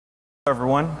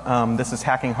everyone. This is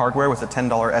Hacking Hardware with a $10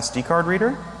 SD card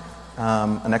reader,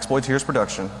 an Exploiteers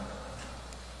production.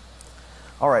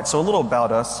 Alright, so a little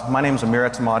about us. My name is Amir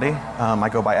Etemadi. I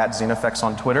go by @Xenofx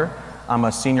on Twitter. I'm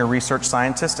a senior research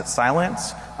scientist at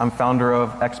Cylance. I'm founder of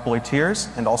Exploiteers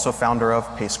and also founder of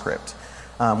PayScript.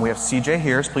 We have CJ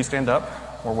here, so please stand up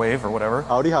or wave or whatever.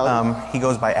 Howdy, howdy. He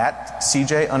goes by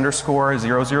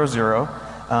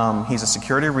 @CJ_000. He's a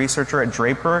security researcher at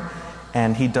Draper,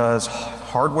 and he does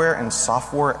hardware and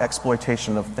software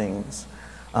exploitation of things.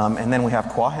 And then we have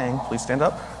Kwa Hang, please stand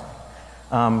up.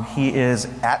 He is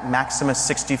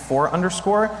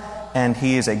 @Maximus64_, and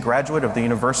he is a graduate of the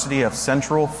University of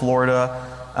Central Florida,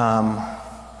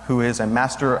 who is a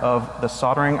master of the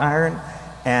soldering iron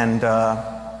and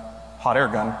hot air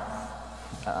gun.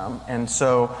 And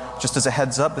so, just as a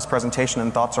heads up, this presentation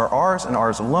and thoughts are ours and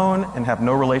ours alone and have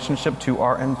no relationship to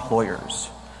our employers.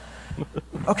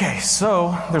 Okay,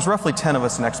 so there's roughly 10 of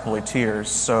us in Exploiteers,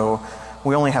 so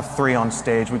we only have 3 on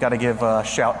stage. We got to give a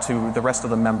shout to the rest of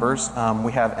the members.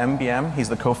 We have MBM, he's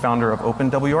the co-founder of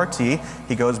OpenWRT.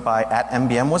 He goes by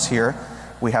 @MBMWasHere.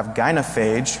 We have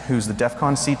Gynophage, who's the DEF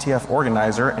CON CTF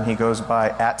organizer, and he goes by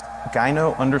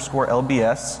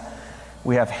 @Gyno_LBS.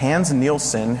 We have Hans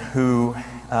Nielsen, who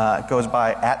goes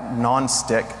by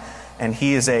 @Nonstick, and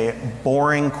he is a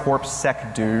boring corpse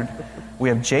sec dude. We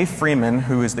have Jay Freeman,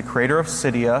 who is the creator of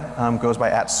Cydia, goes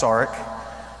by @Sarek.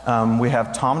 We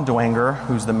have Tom Dwanger,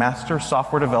 who's the master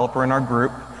software developer in our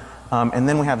group. And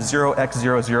then we have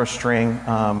 0x00string,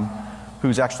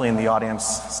 who's actually in the audience.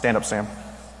 Stand up, Sam.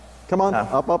 Come on,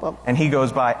 up. And he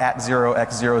goes by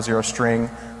 @0x00string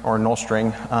or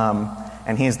nullstring.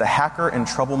 And he's the hacker and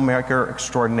troublemaker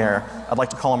extraordinaire. I'd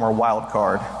like to call him our wild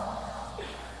card.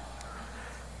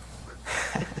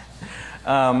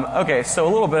 Okay, so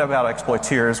a little bit about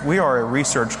Exploiteers. We are a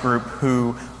research group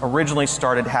who originally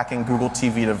started hacking Google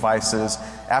TV devices.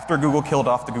 After Google killed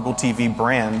off the Google TV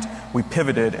brand, we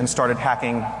pivoted and started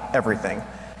hacking everything.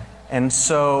 And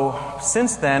so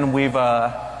since then, we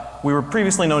were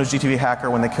previously known as GTV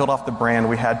Hacker. When they killed off the brand,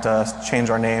 we had to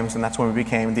change our names, and that's when we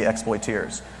became the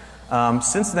Exploiteers.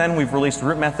 Since then, we've released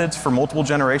root methods for multiple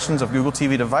generations of Google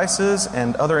TV devices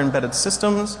and other embedded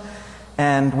systems.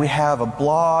 And we have a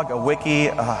blog, a wiki,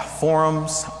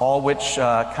 forums, all which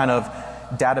kind of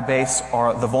database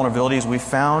are the vulnerabilities we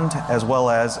found, as well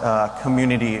as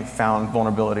community found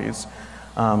vulnerabilities.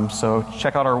 So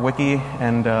check out our wiki,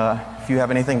 and if you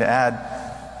have anything to add,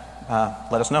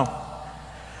 let us know.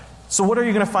 So what are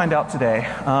you going to find out today?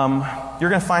 You're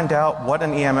going to find out what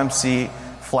an eMMC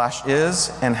flash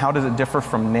is and how does it differ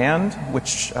from NAND,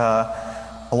 which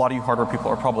a lot of you hardware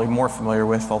people are probably more familiar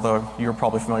with, although you're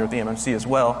probably familiar with eMMC as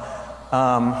well.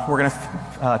 We're going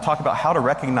to talk about how to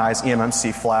recognize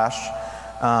eMMC flash,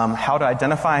 how to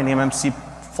identify an eMMC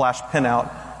flash pinout,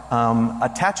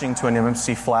 attaching to an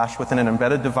eMMC flash within an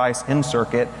embedded device in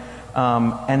circuit,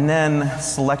 and then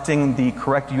selecting the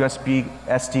correct USB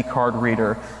SD card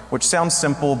reader, which sounds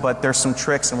simple, but there's some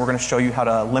tricks, and we're going to show you how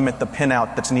to limit the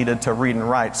pinout that's needed to read and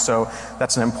write, so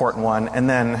that's an important one. And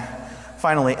then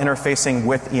finally, interfacing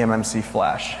with eMMC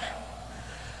flash.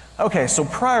 Okay, so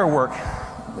prior work,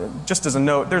 just as a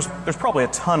note, there's probably a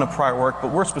ton of prior work,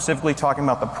 but we're specifically talking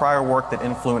about the prior work that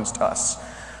influenced us.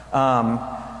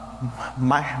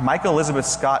 Micah Elizabeth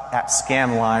Scott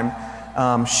 @Scanlime,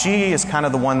 she is kind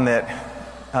of the one that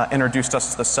introduced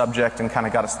us to the subject and kind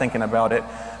of got us thinking about it.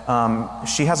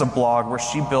 She has a blog where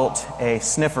she built a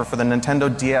sniffer for the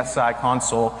Nintendo DSi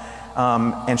console,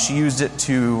 and she used it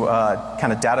to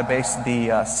kind of database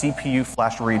the CPU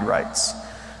flash read writes.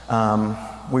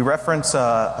 We reference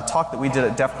a talk that we did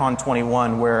at DEF CON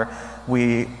 21 where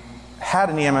we had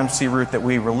an eMMC root that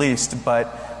we released, but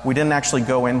we didn't actually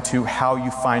go into how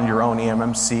you find your own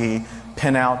eMMC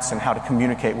pinouts and how to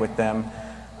communicate with them.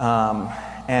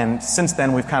 And since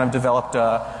then, we've kind of developed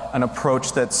an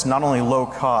approach that's not only low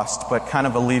cost, but kind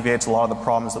of alleviates a lot of the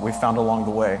problems that we found along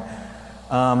the way.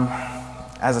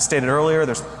 As I stated earlier,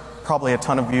 there's probably a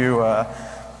ton of you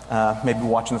maybe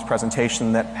watching this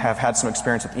presentation that have had some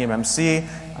experience with eMMC.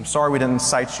 I'm sorry we didn't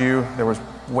cite you. There was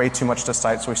way too much to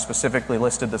cite, so we specifically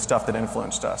listed the stuff that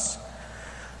influenced us.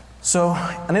 So,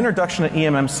 an introduction to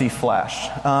eMMC flash.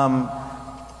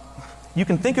 You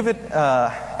can think of it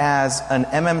as an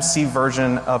MMC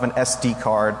version of an SD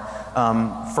card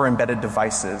for embedded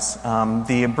devices.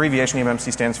 The abbreviation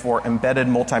eMMC stands for Embedded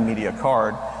Multimedia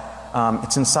Card.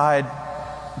 It's inside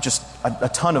just a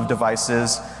ton of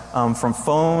devices, from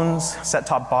phones,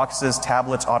 set-top boxes,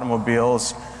 tablets,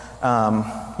 automobiles.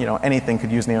 You know, anything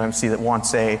could use an eMMC that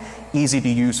wants a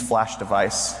easy-to-use flash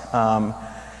device.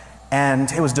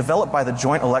 And it was developed by the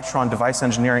Joint Electron Device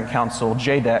Engineering Council,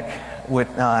 JEDEC,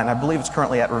 and I believe it's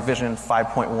currently at revision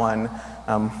 5.1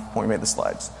 when we made the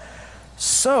slides.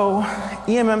 So,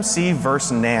 eMMC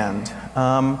versus NAND.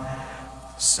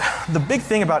 The big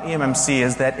thing about eMMC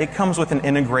is that it comes with an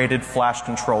integrated flash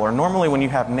controller. Normally when you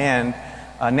have a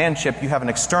NAND chip, you have an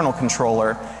external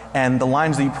controller, and the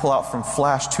lines that you pull out from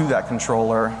flash to that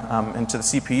controller into the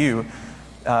CPU,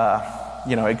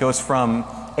 it goes from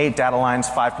 8 data lines,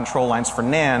 5 control lines for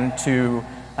NAND to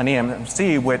an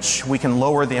eMMC, which we can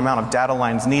lower the amount of data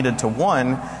lines needed to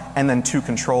 1 and then 2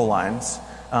 control lines,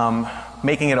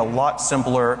 making it a lot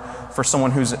simpler for someone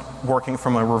who's working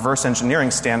from a reverse engineering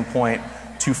standpoint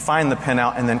to find the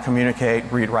pinout and then communicate,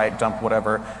 read, write, dump,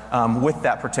 whatever, with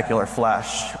that particular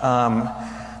flash.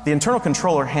 The internal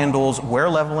controller handles wear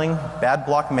leveling, bad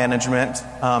block management,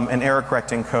 and error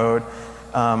correcting code,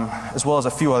 as well as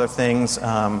a few other things.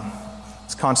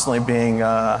 It's constantly being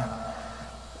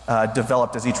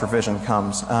developed as each revision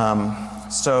comes.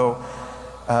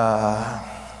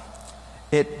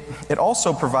 It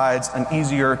also provides an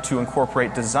easier to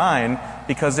incorporate design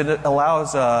because it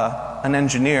allows an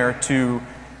engineer to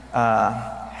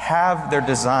have their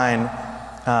design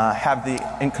have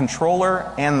the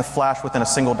controller and the flash within a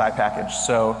single die package.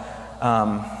 So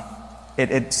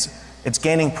it's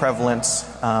gaining prevalence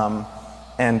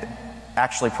and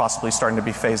actually possibly starting to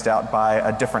be phased out by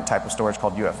a different type of storage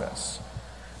called UFS.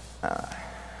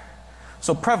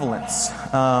 So prevalence,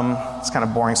 it's kind of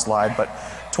a boring slide, but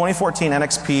 2014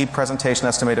 NXP presentation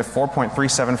estimated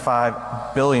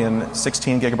 4.375 billion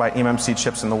 16 gigabyte eMMC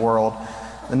chips in the world.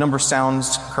 The number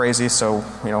sounds crazy, so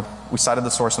we cited the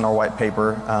source in our white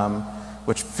paper,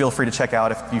 which feel free to check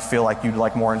out if you feel like you'd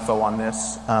like more info on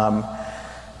this.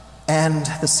 And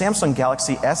the Samsung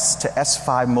Galaxy S to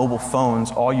S5 mobile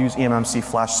phones all use eMMC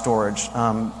flash storage.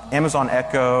 Amazon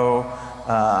Echo,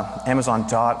 Amazon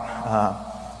Dot,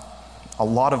 a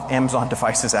lot of Amazon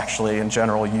devices actually in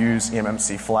general use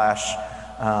eMMC flash.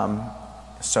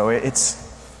 So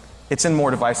it's in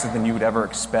more devices than you would ever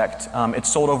expect. It's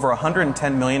sold over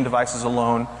 110 million devices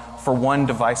alone for one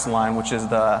device line, which is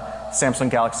the Samsung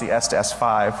Galaxy S to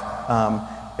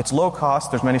S5. It's low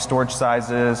cost, there's many storage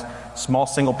sizes, small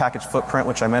single package footprint,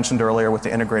 which I mentioned earlier with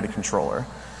the integrated controller.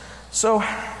 So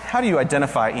how do you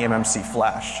identify eMMC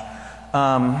flash?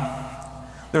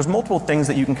 There's multiple things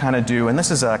that you can kind of do, and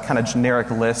this is a kind of generic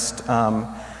list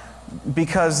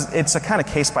because it's a kind of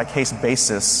case-by-case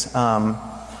basis.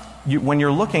 When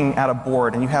you're looking at a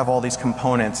board and you have all these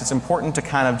components, it's important to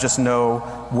kind of just know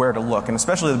where to look, and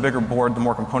especially the bigger board, the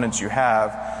more components you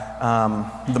have,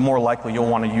 the more likely you'll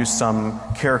want to use some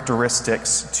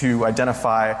characteristics to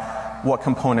identify what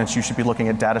components you should be looking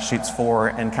at data sheets for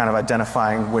and kind of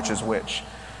identifying which is which.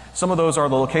 Some of those are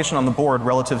the location on the board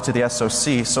relative to the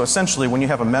SoC. So essentially when you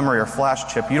have a memory or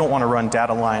flash chip, you don't want to run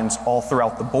data lines all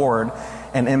throughout the board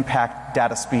and impact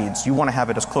data speeds. You want to have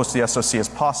it as close to the SoC as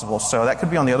possible. So that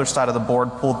could be on the other side of the board,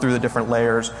 pulled through the different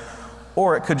layers,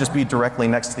 or it could just be directly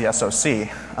next to the SoC.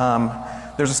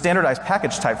 There's a standardized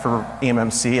package type for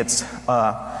eMMC. It's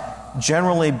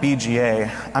generally BGA.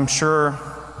 I'm sure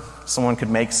someone could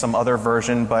make some other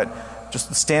version, but just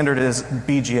the standard is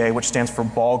BGA, which stands for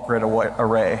Ball Grid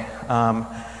Array.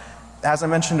 As I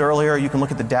mentioned earlier, you can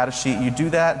look at the data sheet. You do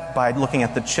that by looking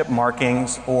at the chip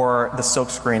markings or the silk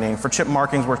screening. For chip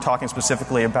markings, we're talking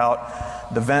specifically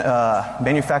about the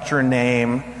manufacturer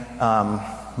name,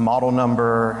 model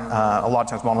number. A lot of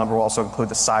times model number will also include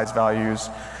the size values.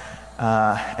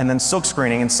 And then silk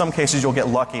screening. In some cases you'll get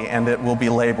lucky and it will be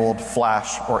labeled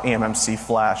flash or eMMC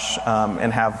flash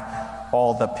and have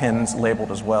all the pins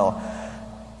labeled as well.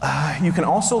 You can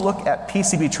also look at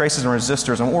PCB traces and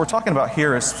resistors, and what we're talking about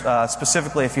here is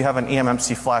specifically if you have an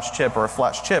eMMC flash chip or a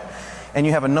flash chip and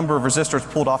you have a number of resistors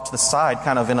pulled off to the side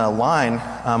kind of in a line,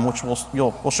 which we'll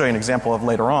show you an example of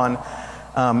later on,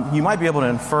 you might be able to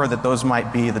infer that those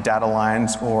might be the data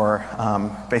lines or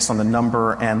based on the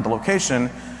number and the location,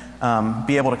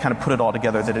 be able to kind of put it all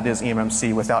together that it is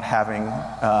eMMC without having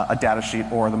a data sheet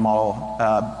or the model,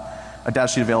 a data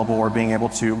sheet available or being able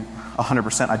to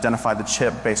 100% identify the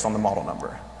chip based on the model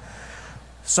number.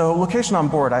 So location on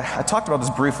board, I talked about this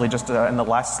briefly just in the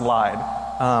last slide.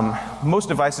 Most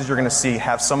devices you're going to see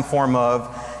have some form of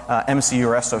MCU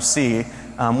or SoC,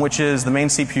 which is the main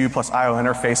CPU plus I/O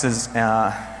interfaces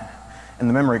and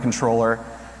the memory controller.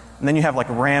 And then you have like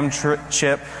a RAM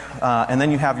chip, and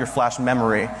then you have your flash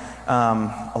memory.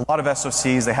 A lot of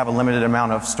SoCs, they have a limited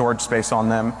amount of storage space on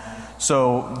them.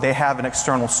 So they have an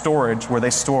external storage where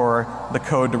they store the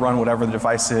code to run whatever the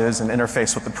device is and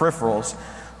interface with the peripherals.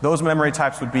 Those memory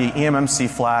types would be eMMC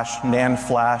flash, NAND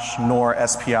flash, NOR,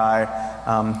 SPI.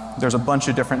 There's a bunch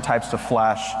of different types of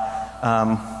flash.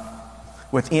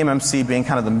 with eMMC being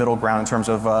kind of the middle ground in terms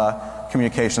of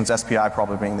communications, SPI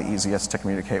probably being the easiest to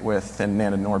communicate with, and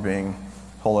NAND and NOR being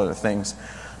whole other things.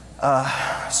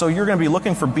 So you're going to be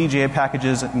looking for BGA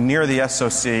packages near the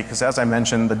SoC, because as I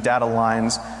mentioned, the data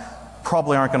lines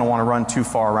probably aren't going to want to run too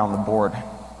far around the board.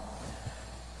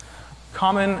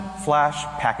 Common flash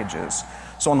packages.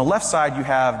 So on the left side you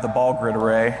have the ball grid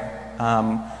array,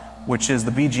 which is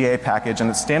the BGA package, and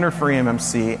it's standard for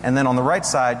eMMC. And then on the right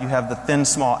side you have the thin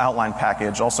small outline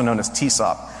package, also known as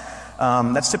TSOP.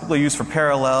 That's typically used for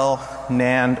parallel,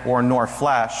 NAND, or NOR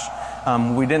flash.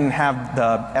 We didn't have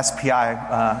the SPI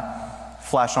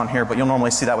flash on here, but you'll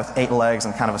normally see that with 8 legs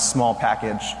and kind of a small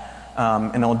package,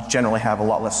 and it'll generally have a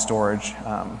lot less storage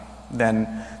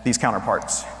than these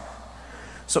counterparts.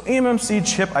 So eMMC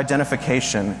chip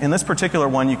identification. In this particular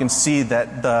one, you can see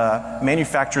that the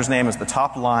manufacturer's name is the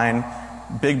top line,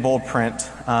 big bold print.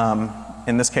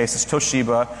 In this case, it's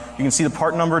Toshiba. You can see the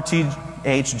part number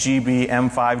THGB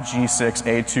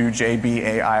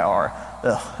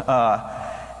M5G6A2JBAIR.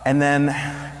 And then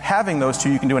having those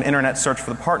two, you can do an internet search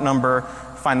for the part number,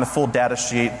 find the full data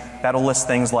sheet. That'll list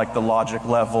things like the logic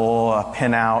level,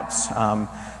 pinouts,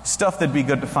 stuff that'd be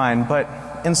good to find. But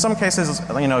in some cases,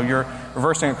 you know, you're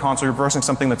reversing a console, you're reversing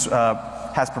something that's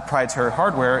has proprietary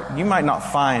hardware, you might not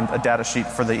find a data sheet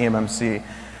for the eMMC.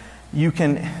 You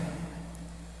can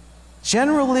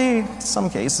generally, in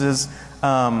some cases,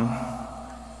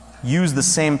 use the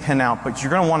same pinout, but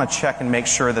you're going to want to check and make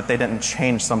sure that they didn't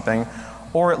change something,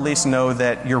 or at least know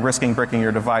that you're risking bricking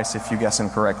your device if you guess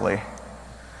incorrectly.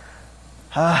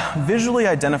 Visually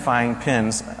identifying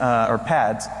pins or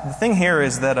pads. The thing here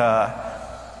is that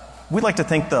we'd like to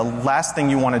think the last thing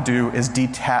you want to do is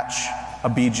detach a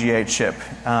BGA chip.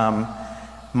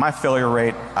 My failure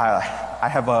rate, I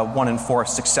have a 1 in 4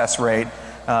 success rate.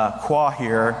 Qua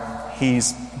here,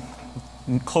 he's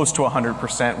close to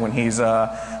 100% when he's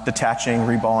detaching,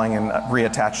 reballing, and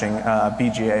reattaching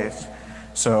BGAs.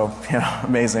 So, you know,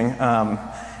 amazing.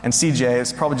 And CJ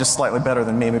is probably just slightly better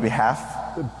than me, maybe half.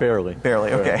 Barely.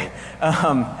 Barely, okay.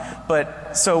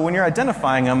 But so when you're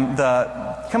identifying them,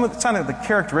 kind of the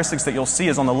characteristics that you'll see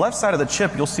is on the left side of the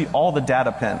chip, you'll see all the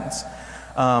data pins.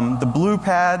 The blue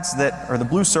pads or the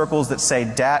blue circles that say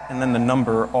DAT and then the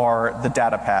number are the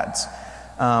data pads.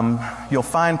 You'll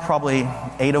find probably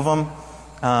 8 of them.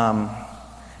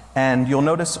 And you'll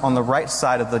notice on the right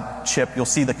side of the chip, you'll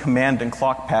see the command and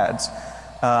clock pads.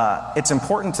 It's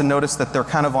important to notice that they're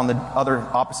kind of on the other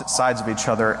opposite sides of each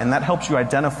other, and that helps you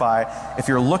identify if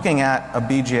you're looking at a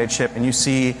BGA chip and you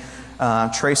see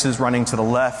traces running to the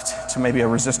left to maybe a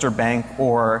resistor bank,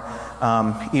 or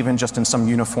even just in some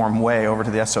uniform way over to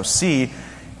the SoC,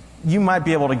 you might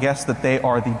be able to guess that they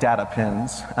are the data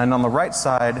pins. And on the right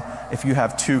side, if you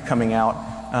have 2 coming out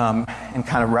and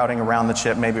kind of routing around the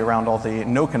chip, maybe around all the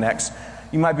no connects,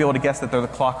 you might be able to guess that they're the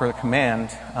clock or the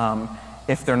command,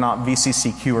 if they're not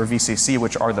VCCQ or VCC,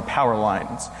 which are the power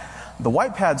lines. The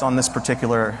white pads on this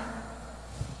particular,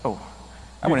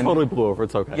 I totally blew over,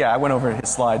 it's okay. Yeah, I went over his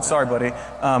slide. Sorry, buddy.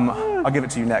 I'll give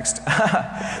it to you next.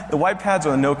 The white pads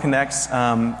are the no connects,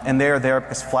 and they are there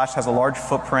because flash has a large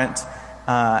footprint,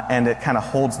 and it kind of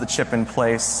holds the chip in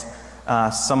place.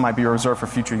 Some might be reserved for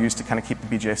future use to kind of keep the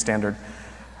BGA standard.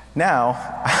 Now,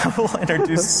 I will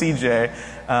introduce CJ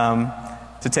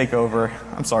to take over.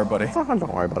 I'm sorry, buddy.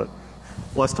 Don't worry about it.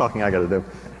 Less talking I got to do.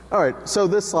 All right, so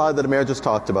this slide that Amir just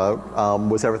talked about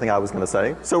was everything I was going to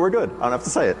say. So we're good. I don't have to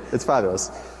say it. It's fabulous.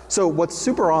 So what's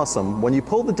super awesome, when you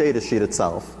pull the data sheet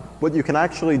itself, what you can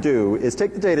actually do is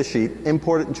take the data sheet,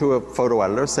 import it into a photo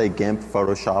editor, say GIMP,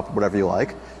 Photoshop, whatever you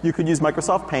like. You could use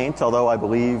Microsoft Paint, although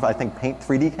I think Paint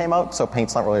 3D came out, so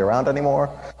Paint's not really around anymore.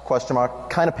 Question mark.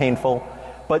 Kind of painful.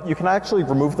 But you can actually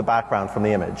remove the background from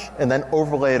the image and then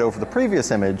overlay it over the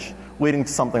previous image, leading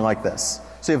to something like this.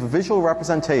 So you have a visual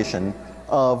representation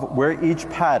of where each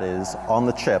pad is on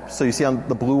the chip. So you see on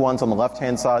the blue ones on the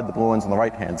left-hand side, the blue ones on the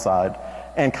right-hand side,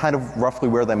 and kind of roughly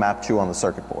where they map to on the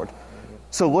circuit board.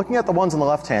 So looking at the ones on the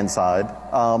left-hand side,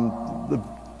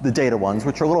 the data ones,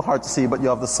 which are a little hard to see, but you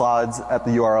have the slides at the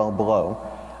URL below.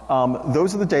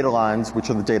 Those are the data lines,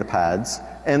 which are the data pads,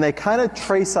 and they kind of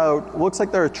trace out, looks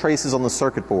like there are traces on the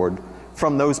circuit board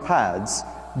from those pads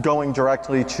going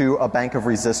directly to a bank of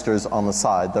resistors on the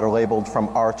side that are labeled from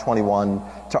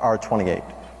R21 to R28.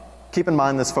 Keep in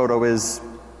mind this photo is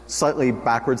slightly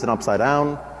backwards and upside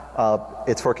down.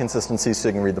 It's for consistency so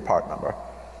you can read the part number.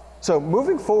 So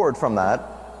moving forward from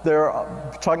that, they're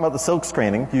talking about the silk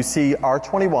screening. You see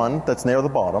R21 that's near the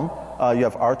bottom. You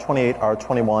have R28,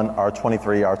 R21,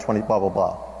 R23, R20, blah, blah,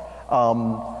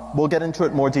 blah. We'll get into it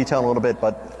in more detail in a little bit,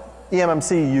 but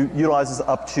eMMC utilizes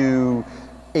up to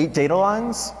 8 data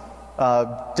lines.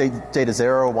 Data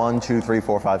 0, 1, 2, 3,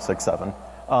 4, 5, 6, 7.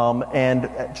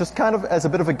 And just kind of as a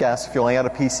bit of a guess, if you're laying out a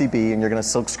PCB and you're going to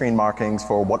silk screen markings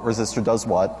for what resistor does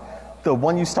what, the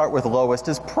one you start with lowest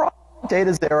is probably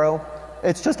data 0.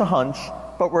 It's just a hunch,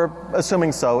 but we're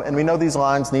assuming so, and we know these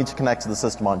lines need to connect to the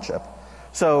system on chip.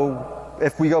 So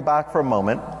if we go back for a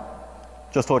moment,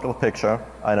 just look at the picture.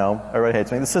 I know, everybody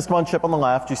hates me. The system on chip on the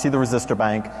left, you see the resistor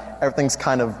bank. Everything's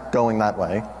kind of going that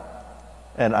way.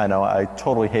 And I know, I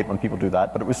totally hate when people do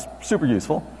that, but it was super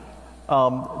useful.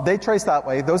 They trace that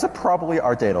way. Those are probably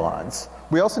our data lines.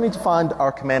 We also need to find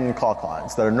our command and clock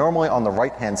lines that are normally on the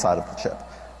right-hand side of the chip.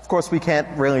 Of course, we can't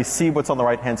really see what's on the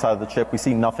right-hand side of the chip. We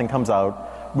see nothing comes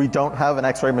out. We don't have an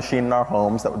X-ray machine in our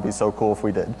homes. That would be so cool if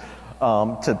we did.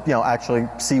 To actually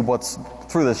see what's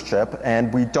through this chip,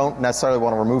 and we don't necessarily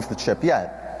want to remove the chip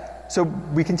yet. So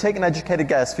we can take an educated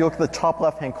guess. If you look at the top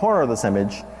left-hand corner of this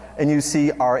image, and you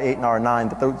see R8 and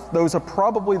R9, that those are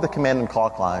probably the command and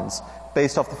clock lines,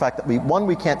 based off the fact that one,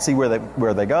 we can't see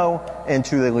where they go, and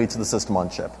two, they lead to the system on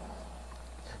chip.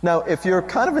 Now, if you're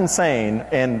kind of insane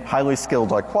and highly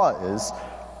skilled like Qua is,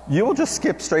 you will just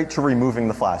skip straight to removing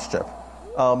the flash chip.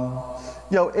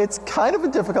 It's kind of a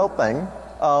difficult thing.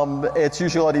 It's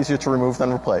usually a lot easier to remove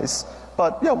than replace,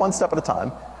 but one step at a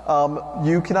time.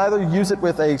 You can either use it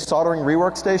with a soldering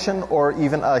rework station or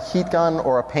even a heat gun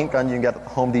or a paint gun you can get at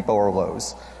Home Depot or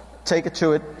Lowe's. Take it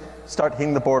to it, start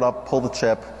heating the board up, pull the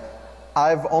chip.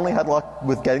 I've only had luck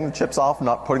with getting the chips off,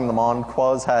 not putting them on.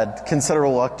 Qua's had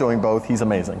considerable luck doing both. He's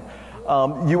amazing.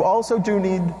 You also do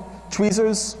need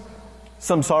tweezers,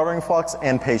 some soldering flux,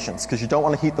 and patience, because you don't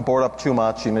want to heat the board up too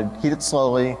much. You need to heat it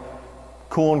slowly,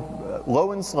 cool and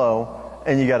low and slow,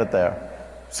 and you get it there.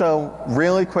 So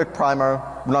really quick primer.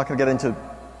 We're not going to get into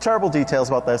terrible details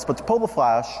about this, but to pull the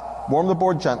flash, warm the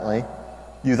board gently.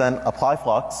 You then apply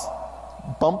flux,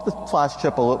 bump the flash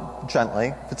chip a little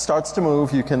gently. If it starts to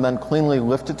move, you can then cleanly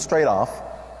lift it straight off.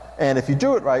 And if you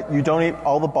do it right, you don't need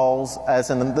all the balls, as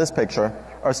in this picture,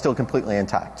 are still completely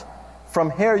intact.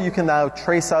 From here, you can now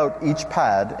trace out each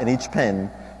pad and each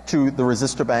pin to the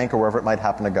resistor bank or wherever it might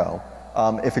happen to go.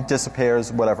 If it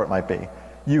disappears, whatever it might be.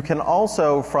 You can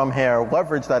also, from here,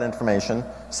 leverage that information.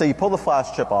 Say you pull the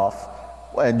flash chip off,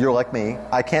 and you're like me,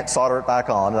 I can't solder it back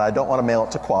on, and I don't want to mail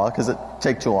it to Qua because it'd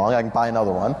take too long. I can buy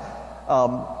another one.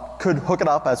 Could hook it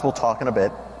up, as we'll talk in a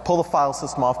bit, pull the file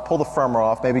system off, pull the firmware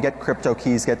off, maybe get crypto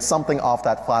keys, get something off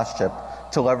that flash chip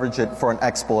to leverage it for an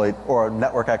exploit or a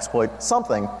network exploit,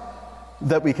 something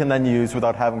that we can then use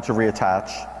without having to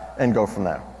reattach and go from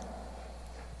there.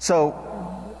 So,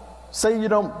 say you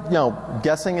don't,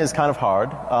 guessing is kind of hard.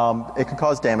 It could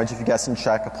cause damage if you guess and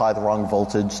check, apply the wrong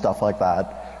voltage, stuff like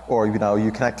that. Or, you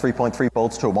connect 3.3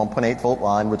 volts to a 1.8 volt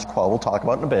line, which Qua will talk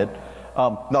about in a bit.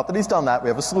 Not that he's done that, we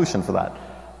have a solution for that.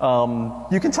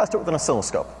 You can test it with an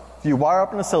oscilloscope. If you wire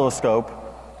up an oscilloscope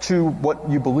to what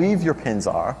you believe your pins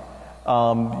are,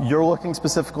 you're looking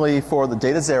specifically for the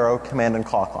data 0, command, and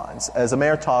clock lines. As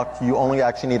Amer talked, you only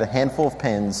actually need a handful of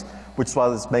pins, which is why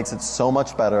this makes it so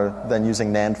much better than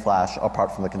using NAND flash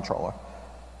apart from the controller.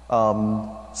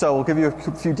 So we'll give you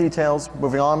a few details.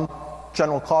 Moving on,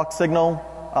 general clock signal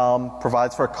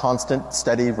provides for a constant,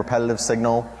 steady, repetitive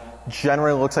signal.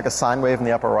 Generally looks like a sine wave in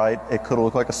the upper right. It could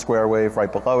look like a square wave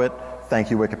right below it. Thank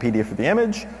you, Wikipedia, for the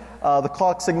image. The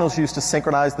clock signal is used to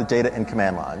synchronize the data in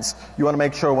command lines. You want to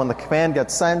make sure when the command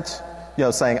gets sent,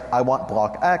 saying, I want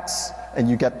block X, and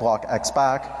you get block X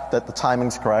back, that the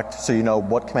timing's correct, so you know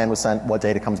what command was sent, what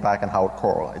data comes back, and how it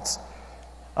correlates.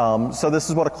 So this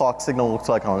is what a clock signal looks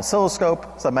like on an oscilloscope.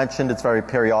 As I mentioned, it's very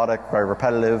periodic, very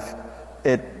repetitive.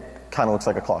 It kind of looks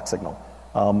like a clock signal.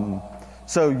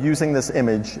 So using this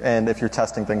image, and if you're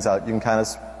testing things out, you can kind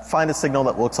of find a signal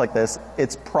that looks like this.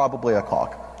 It's probably a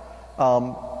clock.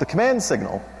 The command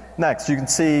signal, next, you can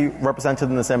see represented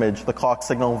in this image, the clock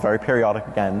signal, very periodic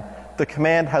again. The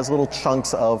command has little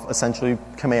chunks of essentially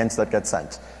commands that get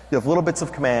sent. You have little bits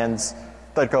of commands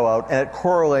that go out, and it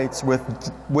correlates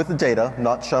with the data,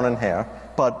 not shown in here,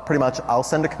 but pretty much I'll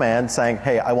send a command saying,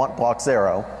 hey, I want block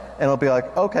 0, and it'll be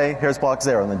like, okay, here's block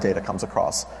 0, and the data comes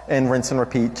across, and rinse and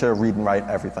repeat to read and write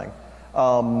everything.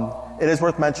 It is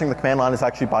worth mentioning the command line is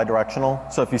actually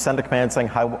bidirectional, so if you send a command saying,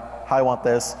 hi, I want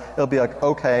this, it'll be like,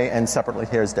 okay, and separately,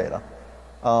 here's data.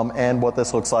 And what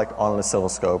this looks like on an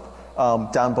oscilloscope.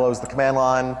 Down below is the command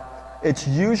line. It's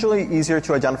usually easier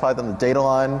to identify than the data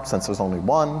line, since there's only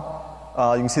one.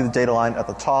 You can see the data line at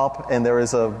the top, and there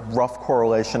is a rough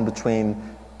correlation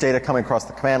between data coming across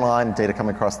the command line and data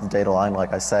coming across the data line.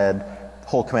 Like I said,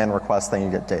 whole command request, then you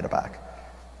get data back.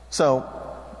 So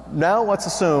now let's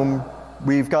assume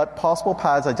We've got possible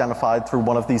paths identified through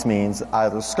one of these means,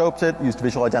 either scoped it, used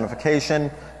visual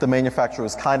identification, the manufacturer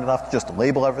was kind enough to just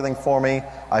label everything for me,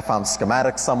 I found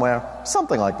schematics somewhere,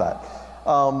 something like that.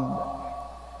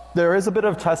 There is a bit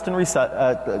of test and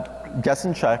reset, guess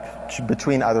and check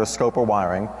between either a scope or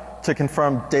wiring to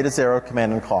confirm data 0,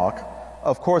 command, and clock.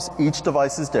 Of course, each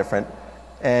device is different,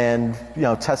 and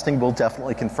testing will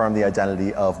definitely confirm the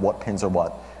identity of what pins are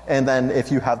what. And then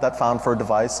if you have that found for a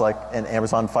device like an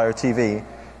Amazon Fire TV,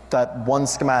 that one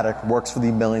schematic works for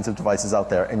the millions of devices out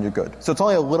there and you're good. So it's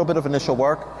only a little bit of initial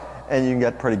work and you can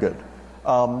get pretty good.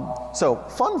 So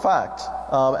fun fact,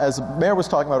 as Mayor was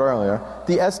talking about earlier,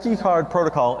 the SD card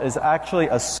protocol is actually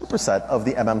a superset of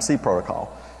the MMC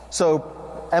protocol.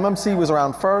 So MMC was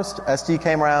around first, SD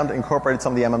came around, incorporated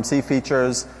some of the MMC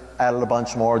features, added a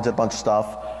bunch more, did a bunch of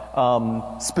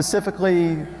stuff.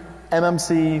 Specifically,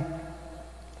 MMC,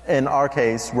 in our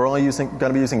case, we're only going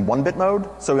to be using 1-bit mode,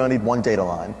 so we only need one data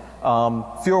line.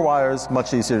 Fewer wires,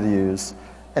 much easier to use.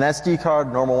 An SD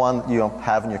card, normal one that you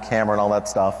have in your camera and all that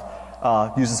stuff,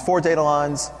 uses 4 data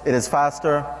lines. It is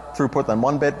faster throughput than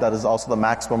 1-bit. That is also the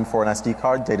maximum for an SD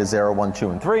card, data 0, 1,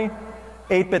 2, and 3.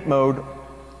 8-bit mode,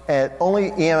 and only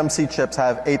eMMC chips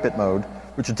have 8-bit mode,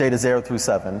 which are data 0 through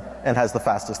 7, and has the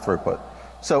fastest throughput.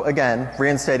 So again,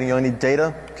 reinstating, you only need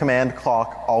data, command,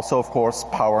 clock, also of course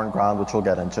power and ground, which we'll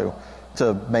get into,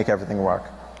 to make everything work.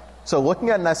 So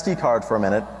looking at an SD card for a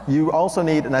minute, you also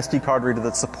need an SD card reader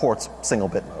that supports single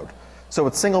bit mode. So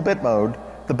with single bit mode,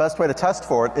 the best way to test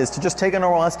for it is to just take a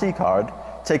normal SD card,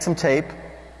 take some tape,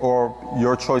 or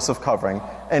your choice of covering,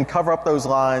 and cover up those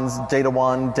lines, data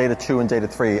 1, data 2, and data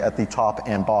 3 at the top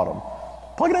and bottom.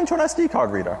 Plug it into an SD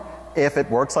card reader. If it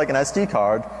works like an SD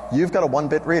card, you've got a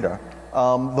 1-bit reader.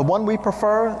 The one we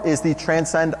prefer is the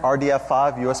Transcend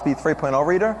RDF5 USB 3.0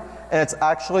 reader, and it's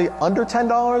actually under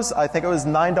 $10. I think it was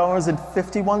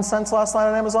 $9.51 last night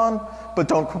on Amazon, but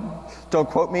don't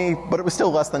quote me, but it was still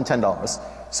less than $10.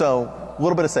 So a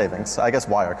little bit of savings. I guess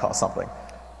wire costs something.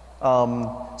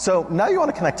 So now you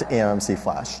want to connect to eMMC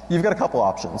Flash. You've got a couple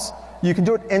options. You can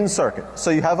do it in circuit.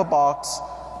 So you have a box,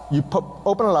 you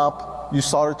open it up, you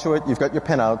solder to it, you've got your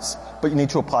pinouts, but you need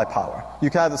to apply power. You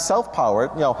can either self-power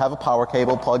it, have a power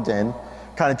cable plugged in,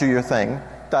 kind of do your thing.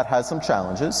 That has some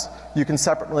challenges. You can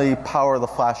separately power the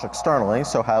flash externally,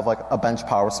 so have like a bench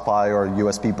power supply or a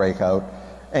USB breakout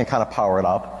and kind of power it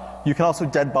up. You can also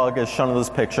deadbug, as shown in this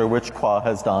picture, which Kwa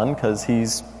has done, because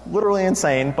he's literally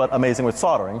insane but amazing with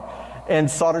soldering, and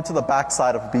solder to the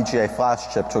backside of a BGA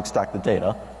flash chip to extract the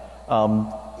data.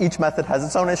 Each method has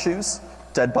its own issues.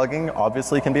 Deadbugging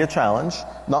obviously can be a challenge.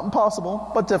 Not impossible,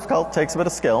 but difficult, takes a bit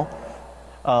of skill.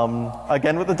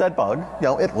 Again with the dead bug,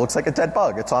 it looks like a dead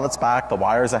bug. It's on its back, the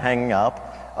wires are hanging up,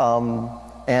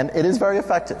 and it is very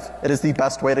effective. It is the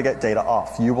best way to get data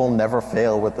off. You will never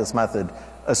fail with this method,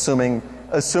 assuming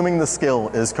the skill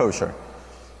is kosher.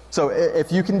 So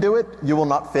if you can do it, you will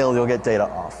not fail, you'll get data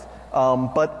off.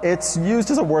 But it's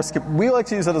used as a we like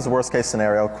to use it as a worst case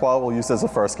scenario. Kwa will use it as a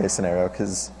first case scenario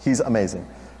because he's amazing.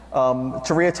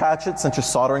 To reattach it, since you're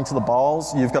soldering to the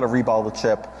balls, you've got to reball the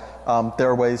chip. There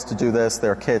are ways to do this.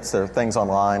 There are kits. There are things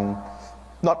online.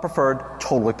 Not preferred,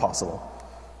 totally possible.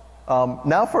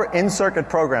 Now for in-circuit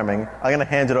programming, I'm going to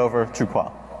hand it over to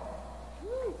Kwa.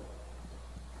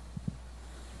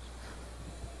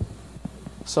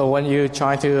 So when you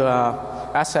try to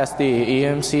access the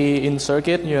eMMC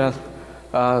in-circuit, the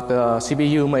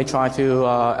CPU may try to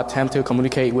attempt to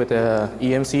communicate with the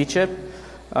eMMC chip.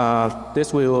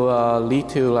 This will lead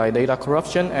to data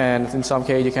corruption, and in some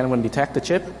cases you can't even detect the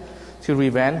chip. To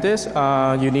prevent this,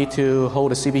 you need to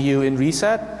hold the CPU in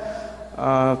reset,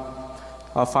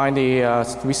 find the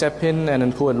reset pin and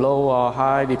then put it low or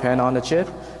high depending on the chip.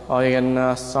 Or you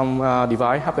can, some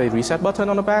device have a reset button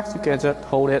on the back, so you can just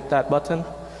hold that button.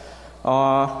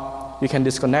 Or you can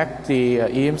disconnect the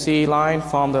eMMC line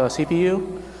from the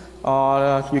CPU,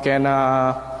 or you can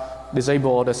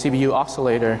disable the CPU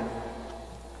oscillator.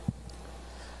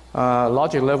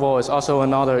 Logic level is also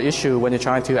another issue when you're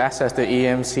trying to access the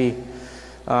eMMC.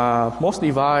 Most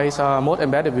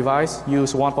embedded devices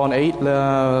use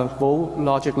 1.8 volt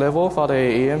logic level for the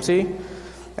eMMC,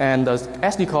 and the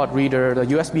SD card reader, the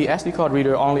USB SD card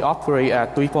reader, only operate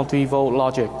at 3.3 volt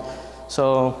logic.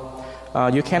 So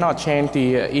you cannot change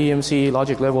the eMMC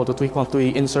logic level to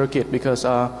 3.3 in circuit because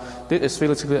this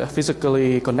is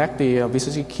physically connect the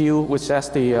VCQ, which sets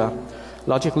the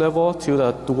logic level to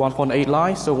the 1.8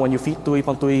 line. So when you feed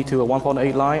 3.3 to a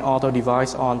 1.8 line, all the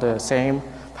device on the same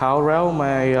power rail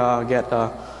may get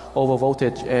over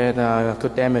voltage and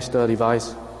could damage the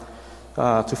device.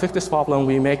 To fix this problem,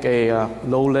 we make a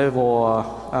low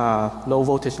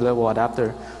voltage level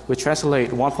adapter, which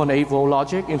translates 1.8 volt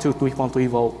logic into 3.3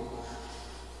 volt.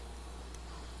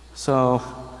 So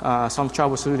some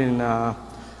troubleshooting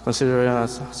consider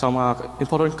some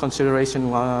important consideration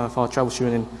for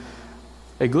troubleshooting.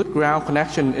 A good ground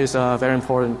connection is very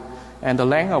important, and the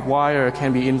length of wire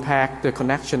can be impact the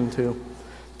connection too.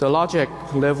 The logic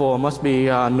level must be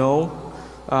known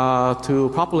to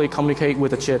properly communicate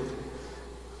with the chip.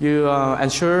 You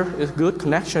ensure a good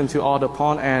connection to all the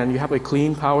port, and you have a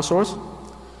clean power source.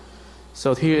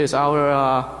 So here is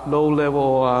our low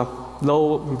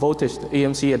voltage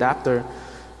EMC adapter.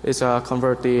 It's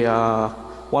convert the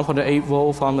 1.8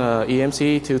 volt from the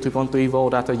EMC to 2.3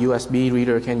 volt that the USB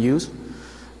reader can use.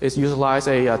 It utilizes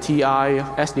a TI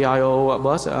SDIO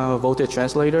bus voltage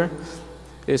translator.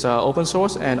 It's open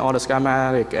source, and all the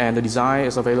schematic and the design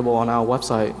is available on our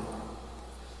website.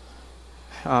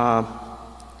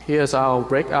 Here's our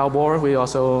breakout board we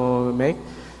also make.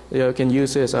 You can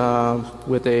use this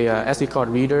with a SD card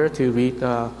reader to read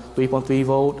 3.3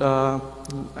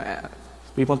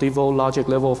 volt logic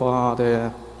level for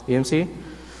the EMC.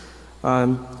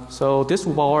 So this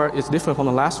board is different from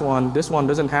the last one. This one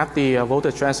doesn't have the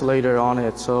voltage translator on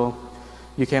it, so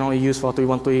you can only use for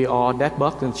 313 or that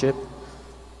button chip.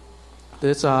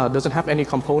 This doesn't have any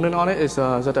component on it. It's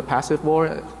just a passive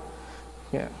board.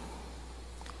 Yeah.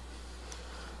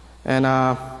 And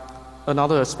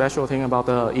another special thing about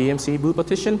the EMC boot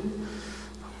partition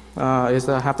is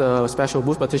to have the special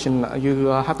boot partition. You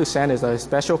have to send a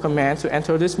special command to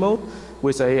enter this mode.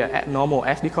 With a normal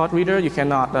SD card reader, you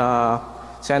cannot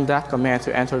send that command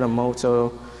to enter the mode.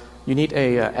 So you need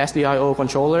a SDIO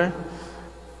controller.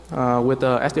 With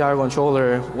the SDIO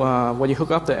controller, when you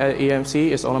hook up the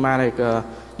EMC, it's automatic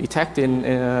detecting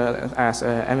as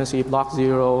MNC block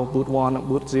 0, boot 1,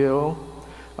 boot 0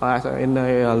 in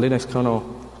the Linux kernel.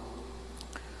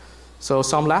 So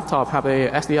some laptops have a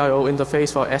SDIO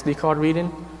interface for SD card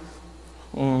reading.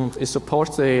 It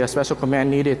supports a special command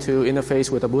needed to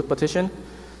interface with a boot partition.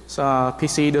 So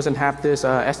PC doesn't have this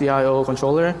SDIO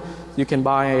controller. You can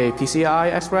buy a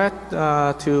PCI Express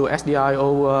to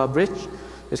SDIO bridge.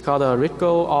 It's called a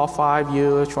Ritco R5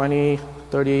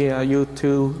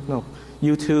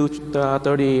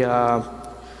 U230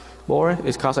 board.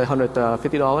 It costs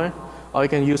 $150. Or you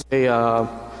can use a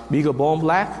BeagleBone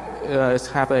Black. It has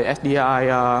a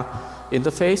SDI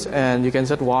interface, and you can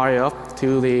just wire up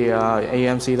to the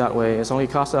AMC that way. It only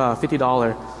costs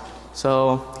 $50.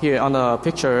 So here on the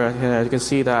picture, you can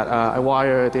see that I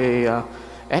wired the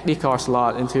SD card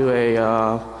slot into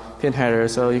a pin header,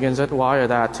 so you can just wire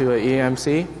that to an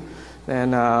EMC,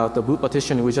 and the boot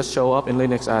partition will just show up in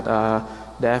Linux at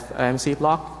def AMC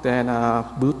block, then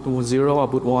boot 0 or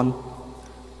boot 1.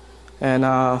 And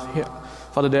here,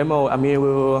 for the demo, Amir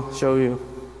will show you.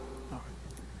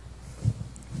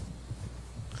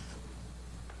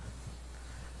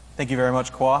 Thank you very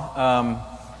much, Kwa.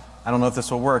 I don't know if this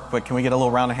will work, but can we get a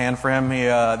little round of hand for him?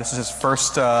 This is his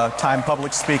first time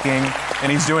public speaking,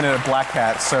 and he's doing it at Black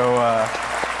Hat, so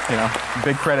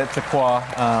big credit to Kwa.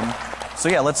 So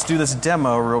yeah, let's do this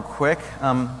demo real quick.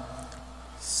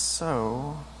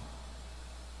 So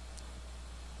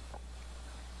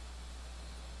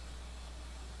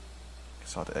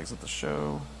I'll have to exit the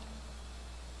show.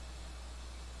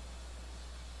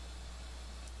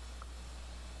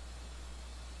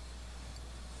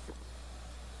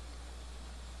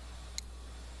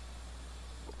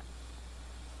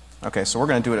 Okay, so we're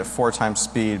going to do it at 4 times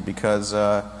speed because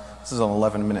this is an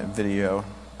 11-minute video.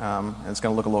 And it's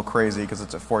going to look a little crazy because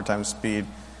it's at 4 times speed.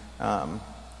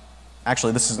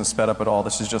 Actually, this isn't sped up at all.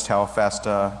 This is just how fast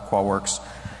Kwa works.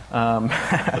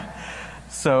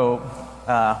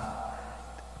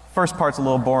 First part's a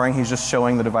little boring. He's just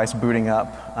showing the device booting up.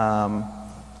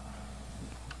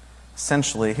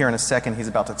 Essentially, here in a second, he's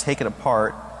about to take it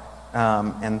apart.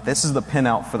 And this is the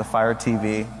pinout for the Fire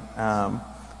TV.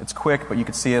 It's quick, but you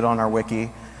can see it on our wiki.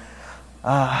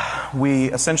 We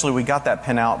got that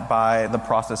pinout by the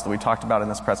process that we talked about in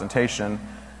this presentation.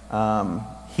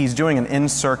 He's doing an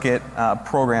in-circuit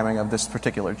programming of this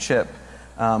particular chip,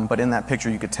 but in that picture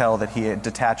you could tell that he had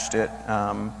detached it,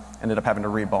 ended up having to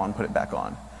reball and put it back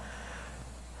on.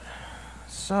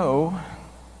 So,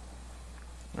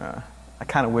 I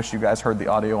kind of wish you guys heard the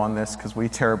audio on this because we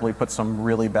terribly put some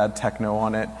really bad techno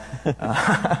on it.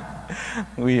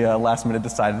 We last minute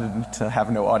decided to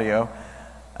have no audio.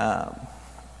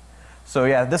 So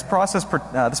yeah, this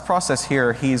process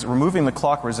here, he's removing the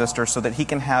clock resistor so that he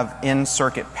can have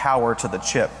in-circuit power to the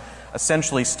chip,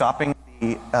 essentially stopping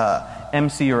the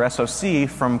MC or SoC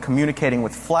from communicating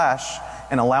with flash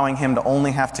and allowing him to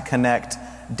only have to connect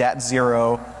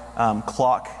DAT0,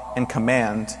 clock, and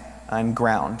command, and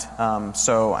ground.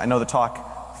 So I know the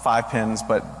talk 5 pins,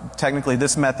 but technically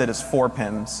this method is 4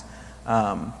 pins.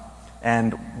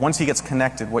 And once he gets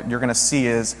connected, what you're going to see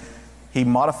is he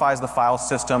modifies the file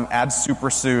system, adds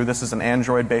SuperSU, this is an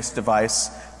Android-based device,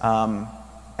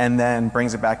 and then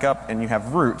brings it back up, and you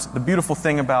have root. The beautiful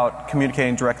thing about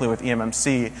communicating directly with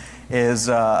eMMC is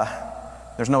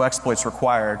there's no exploits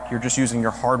required. You're just using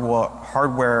your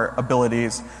hardware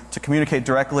abilities to communicate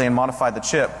directly and modify the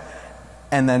chip,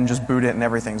 and then just boot it and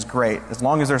everything's great. As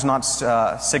long as there's not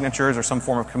signatures or some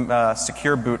form of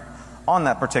secure boot on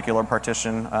that particular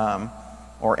partition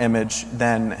or image,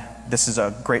 then this is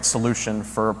a great solution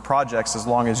for projects as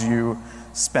long as you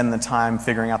spend the time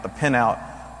figuring out the pinout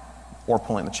or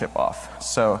pulling the chip off.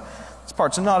 So this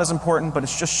part's not as important, but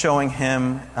it's just showing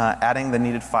him adding the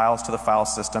needed files to the file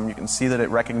system. You can see that it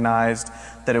recognized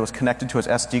that it was connected to his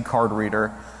SD card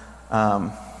reader.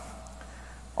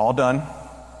 All done.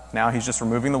 Now he's just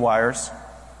removing the wires.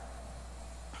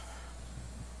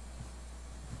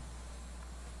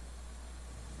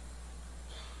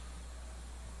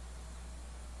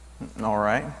 All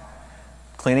right.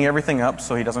 Cleaning everything up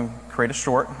so he doesn't create a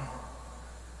short.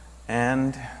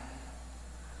 And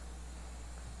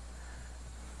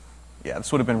yeah,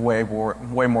 this would have been way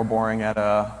more boring at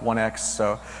 1x.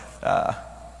 So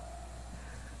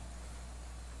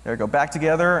there we go. Back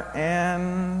together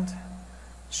and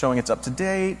showing it's up to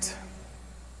date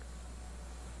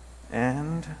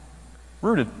and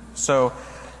rooted. So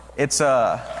it's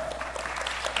a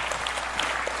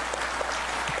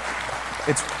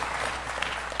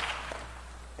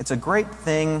great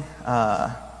thing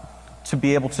to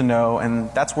be able to know,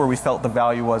 and that's where we felt the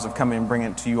value was of coming and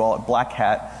bringing it to you all at Black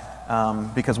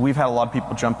Hat, because we've had a lot of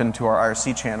people jump into our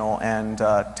IRC channel and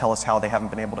tell us how they haven't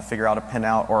been able to figure out a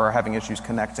pinout or are having issues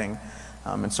connecting.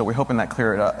 And so we're hoping that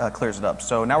clears it up.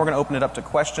 So now we're going to open it up to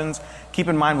questions. Keep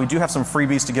in mind we do have some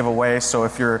freebies to give away, so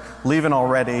if you're leaving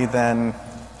already, then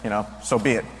so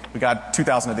be it. We got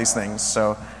 2,000 of these things.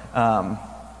 So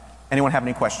anyone have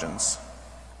any questions?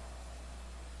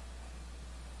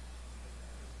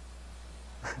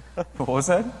 What was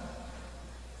that?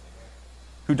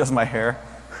 Who does my hair?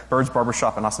 Bird's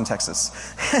Barbershop in Austin, Texas.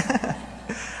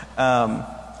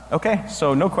 Okay,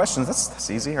 so no questions.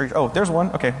 That's easy. Oh, there's one.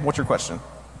 Okay, what's your question?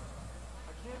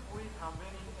 I can't believe how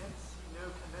many NC no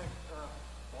connect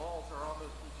balls are on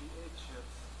those BGA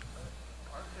chips.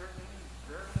 Aren't there any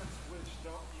variants which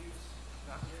don't use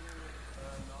not many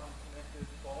non-connected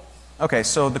balls? Okay,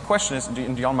 so the question is, do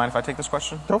y'all mind if I take this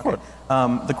question? Go for it.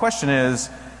 The question is,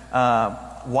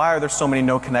 why are there so many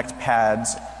no-connect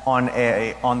pads on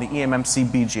the eMMC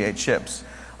BGA chips?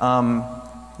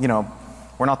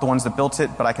 We're not the ones that built it,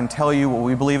 but I can tell you what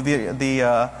we believe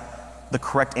the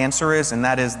correct answer is, and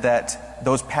that is that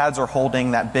those pads are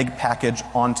holding that big package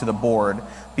onto the board.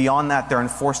 Beyond that, they're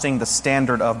enforcing the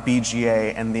standard of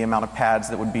BGA and the amount of pads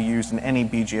that would be used in any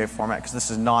BGA format, because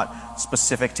this is not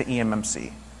specific to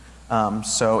eMMC.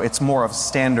 So it's more of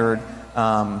standard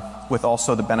with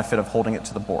also the benefit of holding it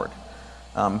to the board.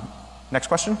 Next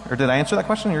question? Or did I answer that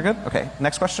question? You're good? Okay.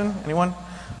 Next question? Anyone?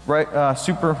 Right,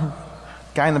 super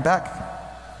guy in the back.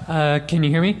 Can you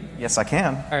hear me? Yes, I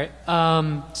can. All right.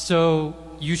 So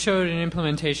you showed an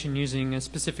implementation using a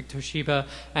specific Toshiba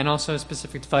and also a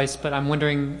specific device, but I'm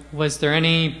wondering, was there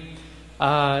any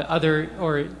other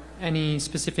or any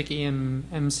specific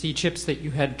eMMC chips that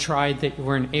you had tried that you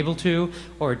weren't able to,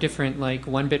 or different like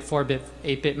 1-bit, 4-bit,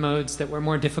 8-bit modes that were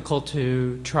more difficult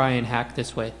to try and hack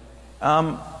this way?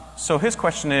 So his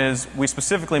question is, we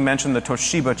specifically mentioned the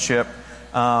Toshiba chip,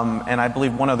 and I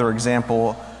believe one other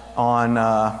example on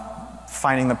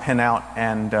finding the pinout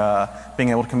and being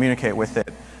able to communicate with it.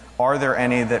 Are there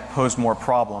any that posed more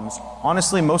problems?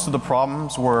 Honestly, most of the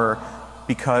problems were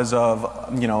because of,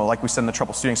 like we said in the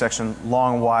troubleshooting section,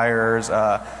 long wires.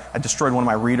 I destroyed one of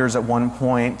my readers at one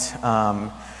point.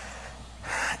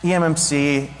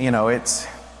 eMMC,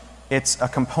 it's a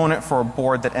component for a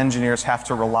board that engineers have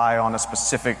to rely on a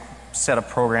specific set of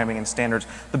programming and standards.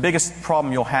 The biggest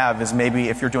problem you'll have is maybe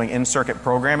if you're doing in-circuit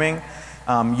programming,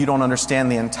 you don't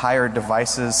understand the entire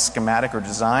device's schematic or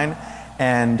design,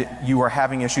 and you are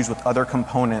having issues with other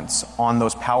components on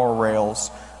those power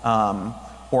rails,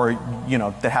 or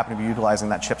that happen to be utilizing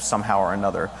that chip somehow or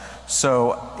another.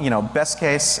 So, best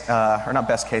case, or not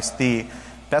best case, the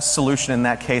best solution in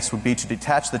that case would be to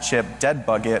detach the chip, dead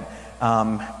bug it,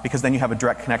 because then you have a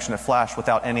direct connection to flash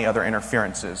without any other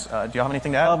interferences. Do you have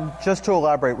anything to add? Just to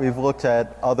elaborate, we've looked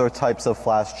at other types of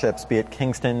flash chips, be it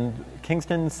Kingston,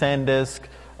 SanDisk,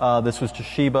 this was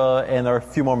Toshiba, and there are a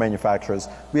few more manufacturers.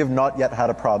 We have not yet had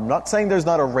a problem. Not saying there's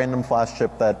not a random flash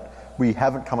chip that we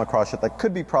haven't come across yet that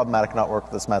could be problematic, not work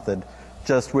with this method.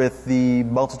 Just with the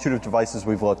multitude of devices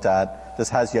we've looked at, this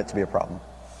has yet to be a problem.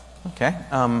 Okay.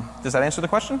 Does that answer the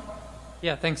question?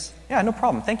 Yeah, thanks. Yeah, no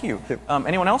problem. Thank you.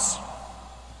 Anyone else?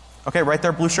 Okay, right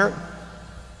there, blue shirt.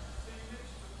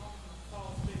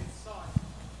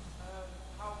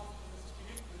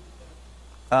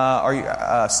 Are you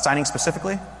signing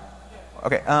specifically?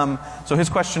 Okay. So his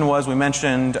question was, we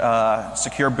mentioned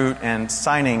secure boot and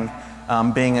signing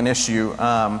being an issue.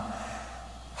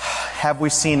 Have we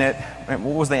seen it? What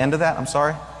was the end of that? I'm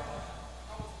sorry.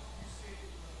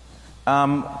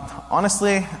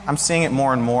 Honestly, I'm seeing it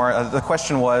more and more. The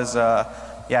question was,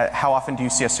 how often do you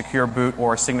see a secure boot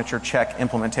or a signature check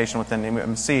implementation within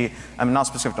eMMC? I'm not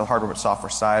specific to the hardware, but software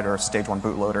side or stage 1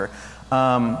 bootloader.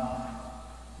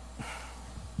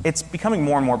 It's becoming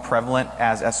more and more prevalent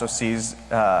as SoCs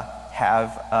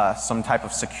have some type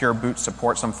of secure boot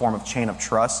support, some form of chain of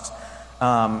trust.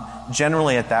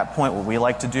 Generally at that point, what we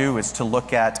like to do is to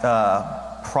look at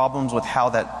problems with how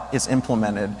that is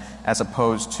implemented as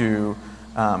opposed to,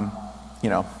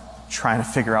 trying to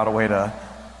figure out a way to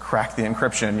crack the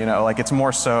encryption. Like it's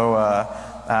more so,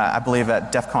 I believe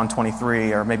at DEF CON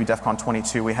 23 or maybe DEF CON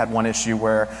 22, we had one issue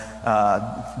where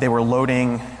they were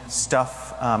loading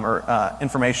stuff or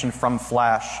information from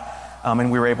flash,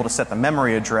 and we were able to set the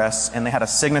memory address, and they had a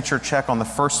signature check on the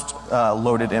first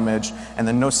loaded image and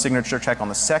then no signature check on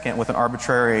the second with an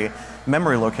arbitrary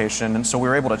memory location. And so we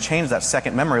were able to change that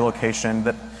second memory location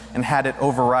and had it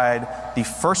override the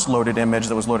first loaded image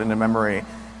that was loaded into memory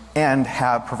and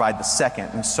provide the second.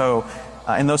 And so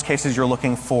in those cases, you're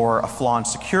looking for a flaw in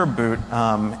secure boot,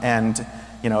 and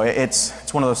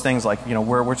it's one of those things like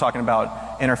we're talking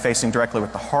about interfacing directly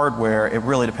with the hardware. It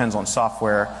really depends on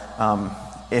software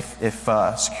if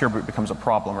secure boot becomes a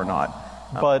problem or not.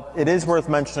 But it is worth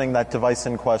mentioning that device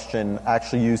in question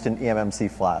actually used an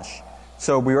eMMC flash.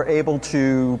 So we were able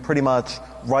to pretty much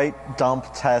write, dump,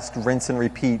 test, rinse, and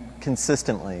repeat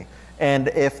consistently. And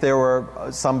if there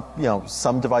were some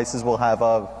devices will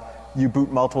have you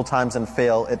boot multiple times and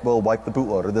fail, it will wipe the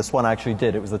bootloader. This one actually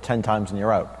did. It was the 10 times and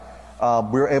you're out.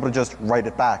 We were able to just write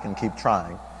it back and keep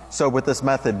trying. So with this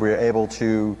method, we were able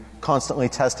to constantly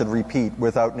test and repeat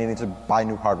without needing to buy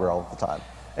new hardware all the time,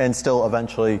 and still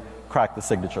eventually crack the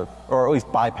signature, or at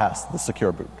least bypass the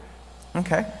secure boot.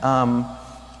 Okay.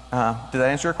 Did that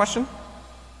answer your question?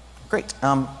 Great.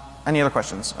 Any other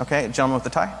questions? Okay, gentleman with the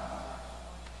tie.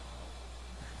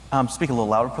 Speak a little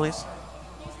louder, please.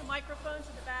 Use the microphone to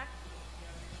the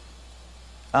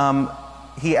back.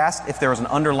 He asked if there was an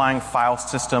underlying file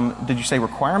system. Did you say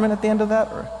requirement at the end of that,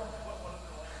 or?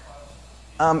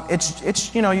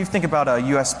 It's you think about a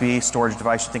USB storage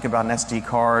device, you think about an SD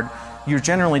card. You're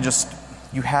generally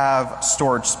you have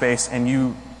storage space and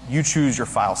you choose your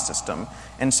file system.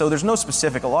 And so there's no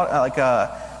specific, we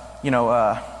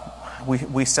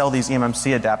sell these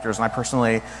eMMC adapters, and I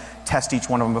personally test each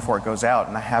one of them before it goes out.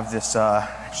 And I have this,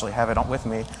 actually have it with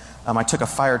me. I took a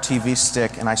Fire TV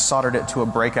stick and I soldered it to a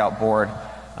breakout board.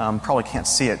 Probably can't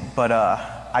see it, but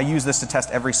I use this to test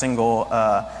every single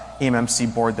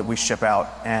eMMC board that we ship out.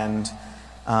 And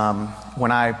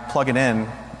when I plug it in,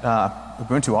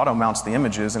 Ubuntu auto mounts the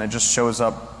images and it just shows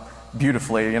up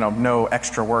beautifully, no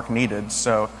extra work needed.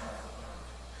 So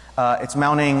it's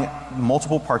mounting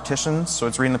multiple partitions, so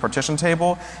it's reading the partition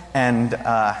table, and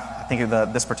I think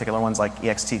this particular one's like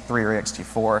ext3 or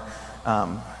ext4.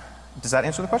 Does that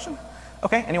answer the question?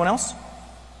 Okay, anyone else?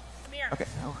 Amir. Okay,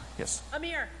 yes.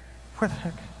 Amir. Where the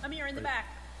heck? Amir, in the back.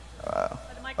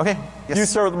 Okay, yes. You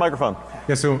start with the microphone.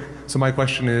 Yeah, so my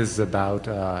question is about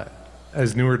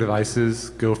as newer devices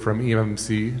go from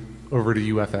eMMC over to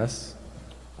UFS,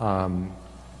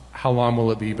 how long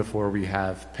will it be before we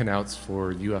have pinouts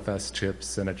for UFS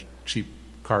chips and a cheap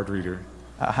card reader?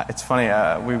 It's funny,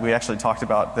 we actually talked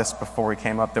about this before we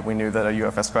came up, that we knew that a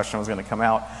UFS question was going to come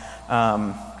out.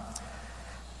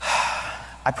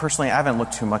 I haven't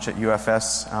looked too much at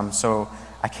UFS, so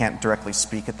I can't directly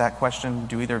speak at that question.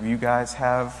 Do either of you guys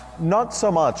have? Not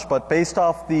so much, but based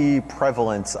off the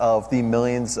prevalence of the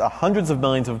millions, hundreds of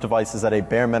millions of devices at a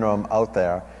bare minimum out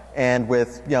there, and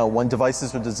with, when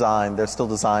devices are designed, they're still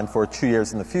designed for 2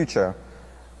 years in the future,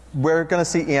 we're going to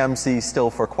see eMMC still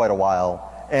for quite a while.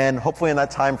 And hopefully in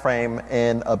that time frame,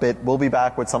 in a bit, we'll be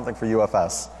back with something for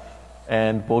UFS.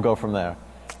 And we'll go from there.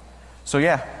 So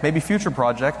yeah, maybe future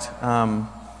project.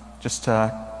 Just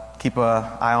keep an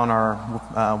eye on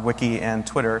our wiki and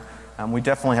Twitter. We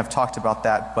definitely have talked about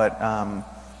that, but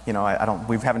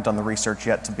we haven't done the research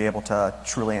yet to be able to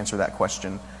truly answer that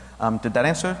question. Did that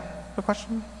answer the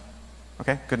question?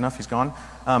 Okay, good enough. He's gone.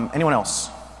 Anyone else?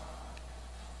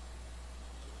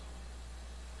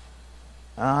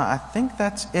 I think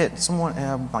that's it.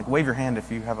 Someone, like, wave your hand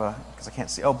if you have a, because I can't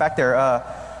see. Oh, back there,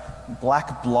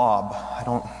 Black Blob. I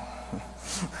don't.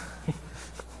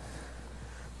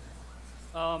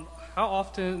 How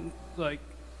often, like,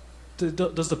 does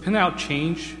the pinout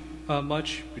change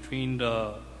much between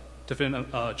the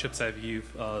different chips that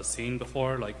you've seen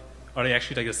before? Like, are they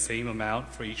actually like the same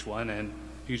amount for each one, and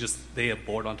you just lay a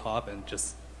board on top and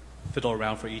just fiddle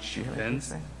around for each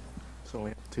pins? So we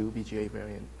have 2 BGA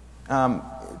variants.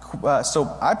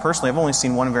 So I personally have only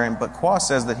seen one variant, but Kwa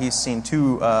says that he's seen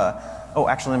 2. Oh,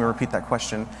 actually, let me repeat that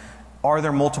question. Are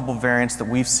there multiple variants that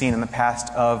we've seen in the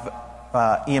past of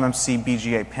eMMC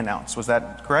BGA pinouts? Was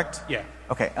that correct? Yeah.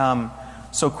 Okay.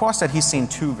 So Kwa said he's seen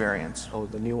 2 variants. Oh,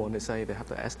 the new one, they say they have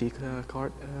the SD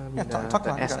card, Yeah, talk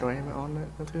the about it. SRAM on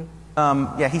it too.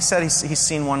 Yeah, he said he's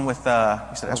seen one with,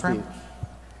 you said SRAM?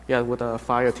 Yeah, with a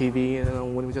Fire TV,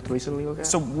 when we just recently looked at.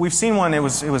 So we've seen one, it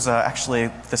was actually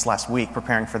this last week,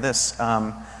 preparing for this,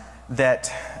 that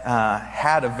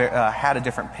had a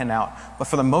different pinout. But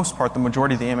for the most part, the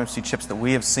majority of the eMMC chips that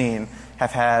we have seen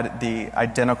have had the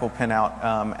identical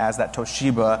pinout as that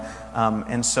Toshiba.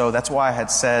 And so that's why I had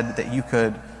said that you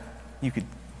could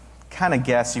kind of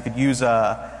guess, you could use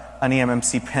an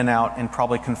eMMC pinout and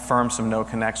probably confirm some no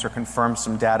connects or confirm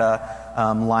some data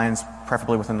lines,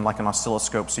 preferably within like an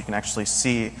oscilloscope, so you can actually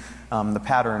see the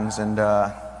patterns and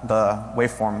the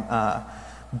waveform.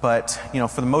 But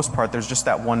for the most part, there's just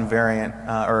that one variant,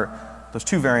 or those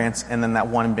 2 variants, and then that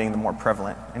one being the more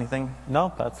prevalent. Anything?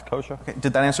 No, that's kosher. Okay.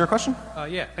 Did that answer your question?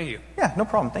 Yeah, thank you. Yeah, no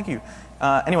problem. Thank you.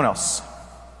 Anyone else?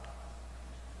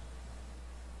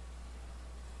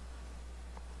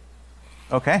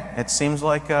 Okay. It seems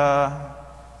like,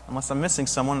 unless I'm missing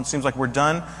someone, it seems like we're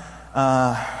done.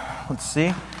 Let's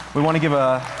see. We want to give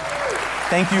a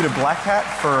thank you to Black Hat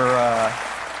for